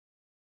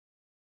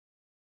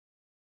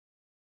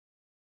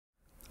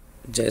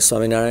Jai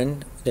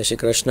Swaminarayan, Jai Shri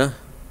Krishna.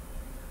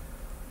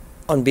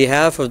 On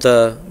behalf of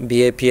the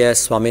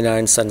BAPS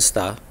Swaminarayan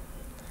Sanstha,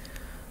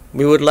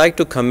 we would like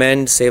to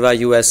commend Sewa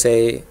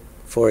USA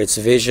for its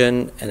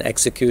vision and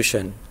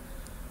execution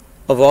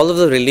of all of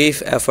the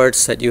relief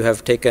efforts that you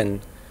have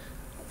taken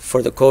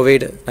for the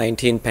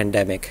COVID-19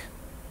 pandemic.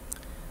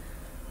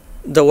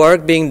 The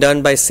work being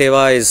done by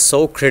Sewa is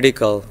so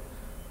critical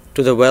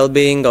to the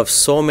well-being of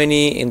so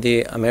many in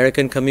the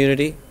American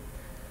community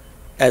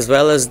as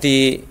well as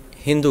the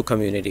Hindu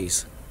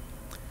communities.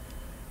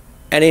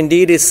 And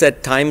indeed, it's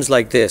at times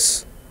like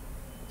this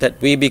that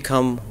we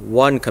become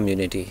one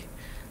community,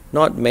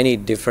 not many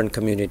different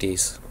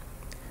communities.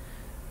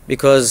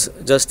 Because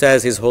just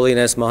as His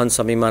Holiness Mahant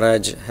Swami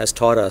Maharaj has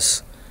taught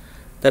us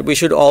that we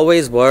should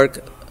always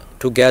work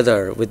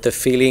together with the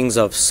feelings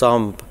of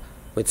Samp,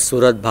 with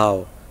Surat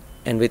Bhav,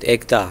 and with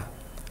Ekta,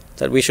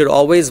 that we should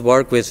always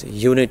work with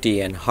unity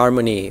and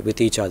harmony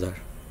with each other.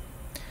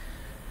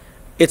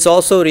 It's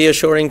also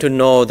reassuring to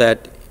know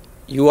that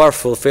you are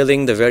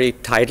fulfilling the very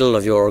title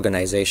of your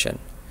organization,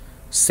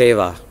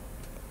 Seva.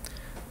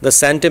 The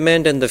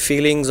sentiment and the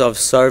feelings of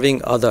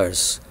serving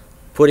others,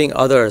 putting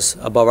others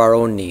above our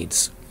own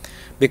needs.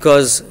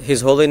 Because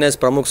His Holiness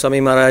Pramukh Swami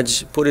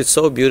Maharaj put it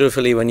so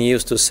beautifully when he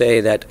used to say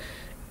that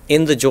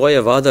in the joy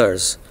of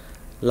others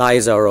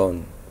lies our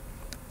own.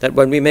 That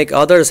when we make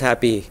others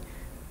happy,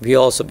 we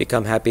also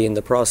become happy in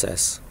the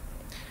process.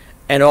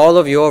 And all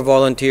of your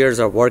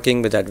volunteers are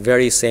working with that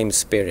very same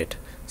spirit,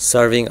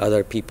 serving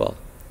other people.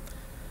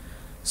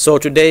 So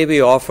today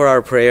we offer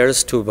our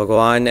prayers to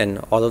Bhagavan and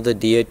all of the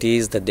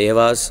deities, the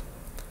devas,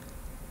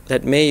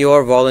 that may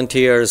your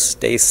volunteers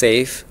stay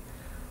safe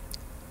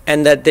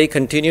and that they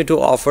continue to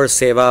offer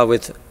seva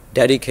with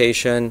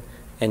dedication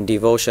and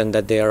devotion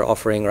that they are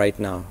offering right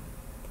now.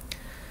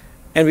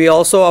 And we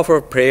also offer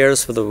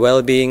prayers for the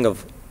well-being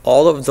of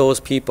all of those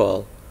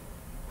people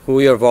who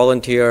your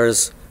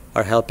volunteers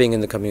are helping in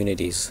the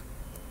communities.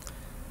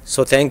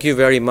 So thank you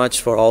very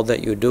much for all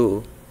that you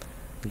do.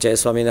 Jai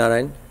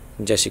Swaminarayan,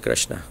 Jai Shri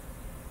Krishna.